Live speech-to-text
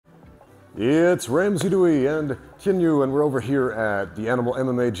It's Ramsey, Dewey, and Yu, and we're over here at the Animal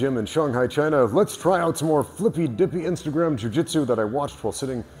MMA gym in Shanghai, China. Let's try out some more Flippy, Dippy Instagram Jiu-jitsu that I watched while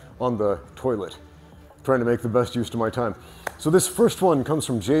sitting on the toilet, trying to make the best use of my time. So this first one comes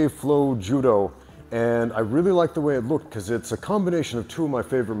from J-Flow Judo, and I really like the way it looked because it's a combination of two of my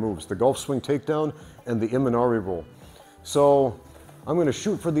favorite moves, the golf swing takedown and the Imanari roll. So I'm going to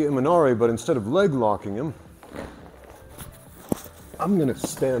shoot for the Imanari, but instead of leg locking him, I'm going to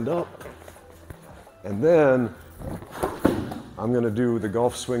stand up. And then I'm going to do the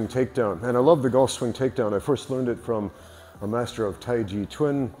golf swing takedown. And I love the golf swing takedown. I first learned it from a master of Tai Chi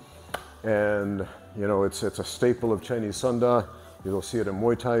Chuan. And, you know, it's a staple of Chinese Sanda. You'll see it in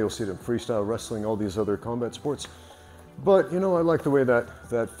Muay Thai, you'll see it in freestyle wrestling, all these other combat sports. But, you know, I like the way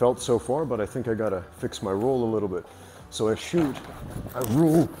that felt so far, but I think I got to fix my roll a little bit. So I shoot, I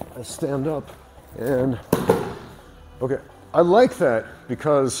roll, I stand up, and, okay. I like that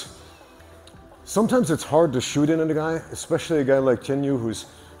because sometimes it's hard to shoot in a guy, especially a guy like Yu who's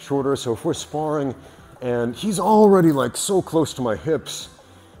shorter. So if we're sparring and he's already like so close to my hips,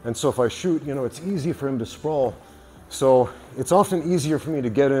 and so if I shoot, you know, it's easy for him to sprawl. So it's often easier for me to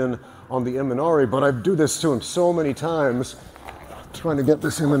get in on the Imanari, but I do this to him so many times, trying to get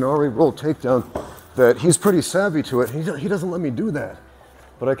this Imanari roll takedown, that he's pretty savvy to it. He doesn't let me do that,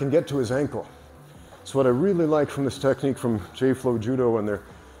 but I can get to his ankle. So what I really like from this technique from J-Flow Judo and their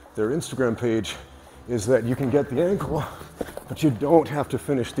Instagram page is that you can get the ankle, but you don't have to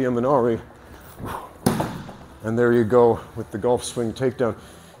finish the Imanari. And there you go with the golf swing takedown.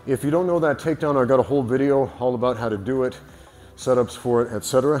 If you don't know that takedown, I got a whole video all about how to do it, setups for it,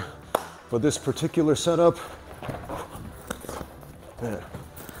 etc. But this particular setup, man,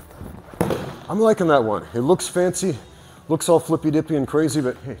 I'm liking that one. It looks fancy, looks all flippy dippy and crazy,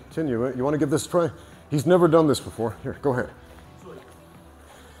 but hey, Yu, you want to give this a try? He's never done this before. Here, go ahead.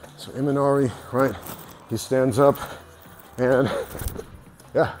 So Imanari, right? He stands up and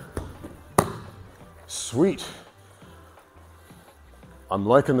yeah, sweet. I'm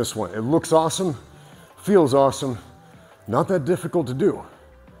liking this one. It looks awesome, feels awesome, not that difficult to do.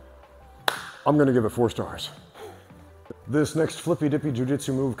 I'm gonna give it 4 stars. This next flippy dippy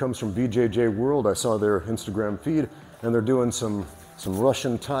jiu-jitsu move comes from BJJ World. I saw their Instagram feed and they're doing some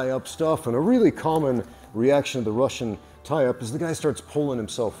Russian tie-up stuff, and a really common reaction to the Russian tie-up is the guy starts pulling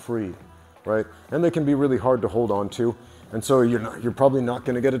himself free, right? And they can be really hard to hold on to. And so you're probably not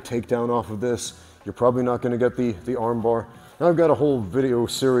gonna get a takedown off of this. You're probably not gonna get the arm bar. Now I've got a whole video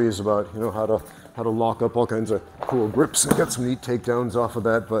series about, you know, how to lock up all kinds of cool grips and get some neat takedowns off of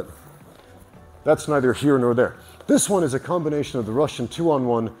that, but that's neither here nor there. This one is a combination of the Russian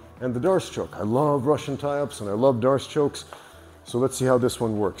 2-on-1 and the Darce choke. I love Russian tie-ups and I love Darce chokes. So let's see how this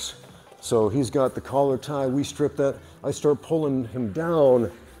one works. So he's got the collar tie, we strip that. I start pulling him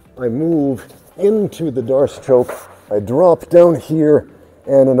down. I move into the Darce choke. I drop down here,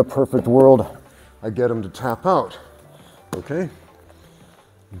 and in a perfect world, I get him to tap out, okay?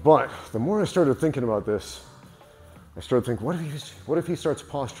 But the more I started thinking about this, I started thinking, what if he starts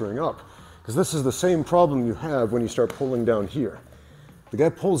posturing up? Because this is the same problem you have when you start pulling down here. The guy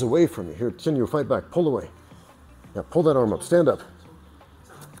pulls away from you. Here, Yu, fight back, pull away. Yeah, pull that arm up, stand up.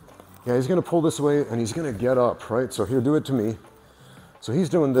 Yeah, he's gonna pull this away and he's gonna get up, right? So here, do it to me. So he's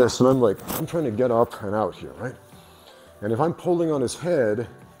doing this and I'm trying to get up and out here, right? And if I'm pulling on his head,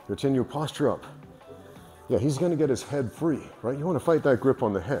 here, Yu, posture up. Yeah, he's gonna get his head free, right? You wanna fight that grip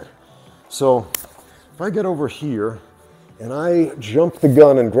on the head. So if I get over here and I jump the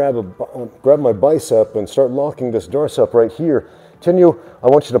gun and grab my bicep and start locking this Darce up right here, Yu, I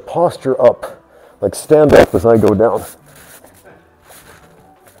want you to posture up. Like stand up as I go down.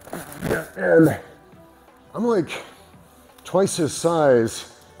 And I'm like twice his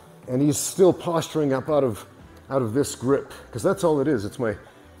size and he's still posturing up out of this grip, because that's all it is. It's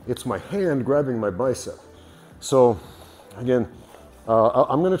my hand grabbing my bicep. So again,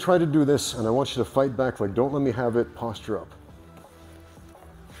 I'm gonna try to do this and I want you to fight back, like don't let me have it, posture up.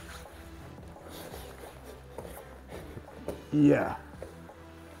 Yeah.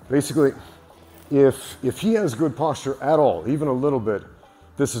 Basically, if he has good posture at all, even a little bit,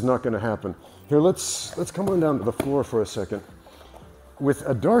 this is not going to happen. Here, let's come on down to the floor for a second. With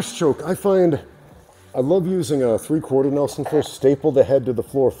a Darce choke, I find I love using a 3/4 Nelson first, staple the head to the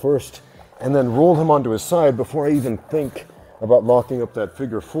floor first, and then roll him onto his side before I even think about locking up that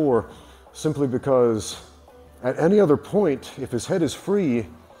figure 4, simply because at any other point, if his head is free,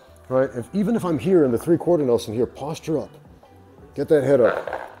 right, even if I'm here in the 3/4 Nelson here, posture up, get that head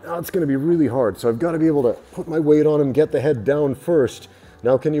up. Now it's going to be really hard, so I've got to be able to put my weight on him, get the head down first.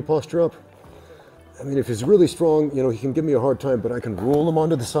 Now can you posture up? I mean, if he's really strong, you know, he can give me a hard time, but I can roll him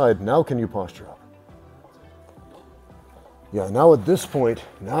onto the side. Now can you posture up? Yeah, now at this point,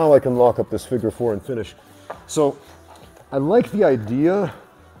 now I can lock up this figure 4 and finish. So I like the idea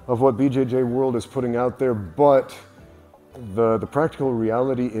of what BJJ World is putting out there, but the practical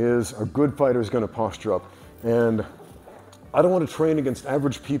reality is a good fighter is going to posture up. And I don't want to train against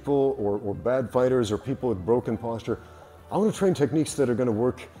average people or bad fighters or people with broken posture. I want to train techniques that are going to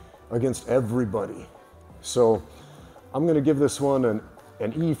work against everybody. So I'm going to give this one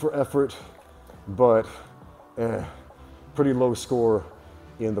an E for effort, but pretty low score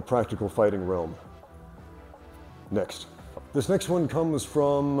in the practical fighting realm. Next. This next one comes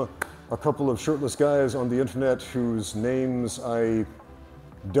from a couple of shirtless guys on the internet whose names I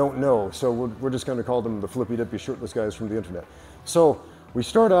don't know. So we're just going to call them the Flippy Dippy shirtless guys from the internet. So we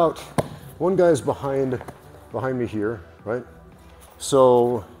start out, one guy's behind me here, right?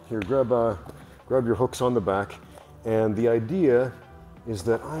 So here, grab your hooks on the back. And the idea is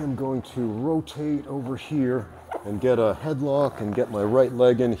that I am going to rotate over here and get a headlock and get my right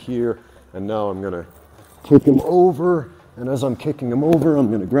leg in here. And now I'm going to kick him over. And as I'm kicking him over, I'm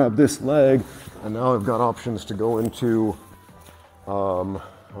going to grab this leg. And now I've got options to go into,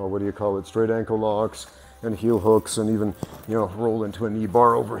 what do you call it, straight ankle locks and heel hooks, and even, you know, roll into a knee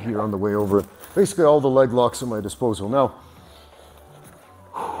bar over here on the way over. Basically all the leg locks at my disposal. Now,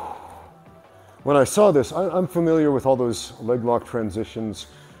 when I saw this, I'm familiar with all those leg lock transitions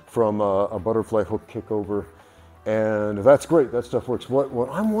from a butterfly hook kick over, and that's great, that stuff works. What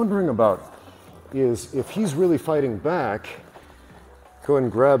I'm wondering about is if he's really fighting back, go ahead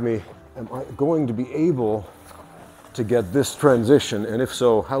and grab me, am I going to be able to get this transition? And if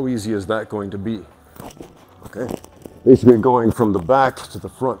so, how easy is that going to be? Okay, basically going from the back to the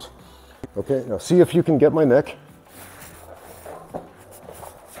front. Okay, now see if you can get my neck.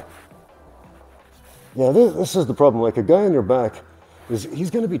 Yeah, this is the problem. Like, a guy on your back, he's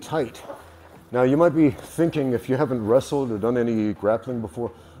going to be tight. Now, you might be thinking, if you haven't wrestled or done any grappling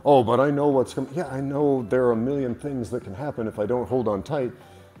before, oh, but I know what's coming. Yeah, I know there are a million things that can happen if I don't hold on tight,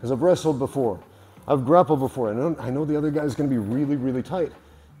 because I've wrestled before. I've grappled before. I know the other guy's going to be really, really tight,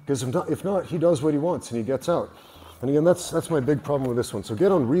 because if not, he does what he wants and he gets out. And again, that's my big problem with this one. So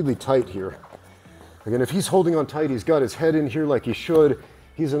get on really tight here. Again, if he's holding on tight, he's got his head in here like he should.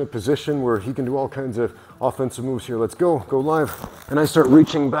 He's in a position where he can do all kinds of offensive moves here. Let's go live. And I start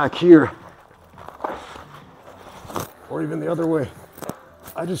reaching back here, or even the other way.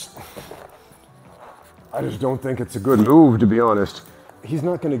 I just don't think it's a good move, to be honest. He's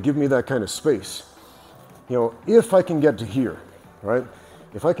not going to give me that kind of space. You know, if I can get to here, right?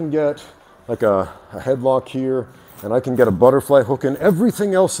 If I can get like a headlock here, and I can get a butterfly hook in,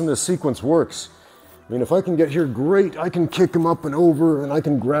 everything else in this sequence works. I mean, if I can get here, great. I can kick him up and over, and I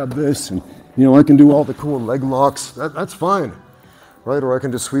can grab this, and, you know, I can do all the cool leg locks. That's fine, right? Or I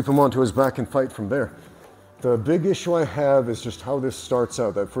can just sweep him onto his back and fight from there. The big issue I have is just how this starts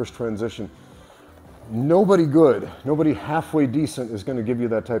out, that first transition. Nobody good, nobody halfway decent is going to give you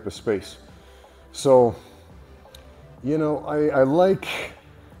that type of space. So, you know, I like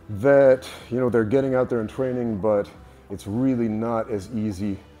that, you know, they're getting out there and training, but it's really not as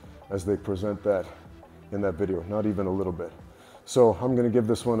easy as they present that in that video, not even a little bit. So I'm going to give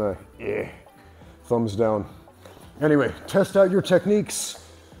this one a thumbs down. Anyway, test out your techniques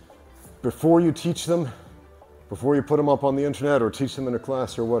before you teach them, before you put them up on the internet or teach them in a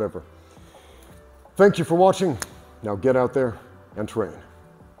class or whatever. Thank you for watching. Now get out there and train.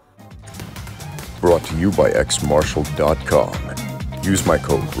 Brought to you by xmartial.com. Use my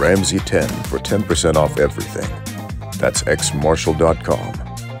code Ramsey10 for 10% off everything. That's xmartial.com.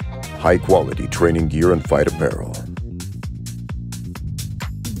 High quality training gear and fight apparel.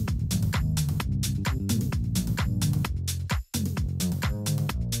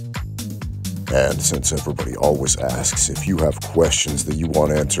 And since everybody always asks, if you have questions that you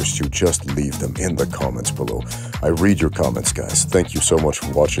want answers to, just leave them in the comments below. I read your comments, guys. Thank you so much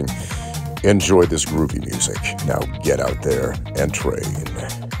for watching. Enjoy this groovy music. Now get out there and train.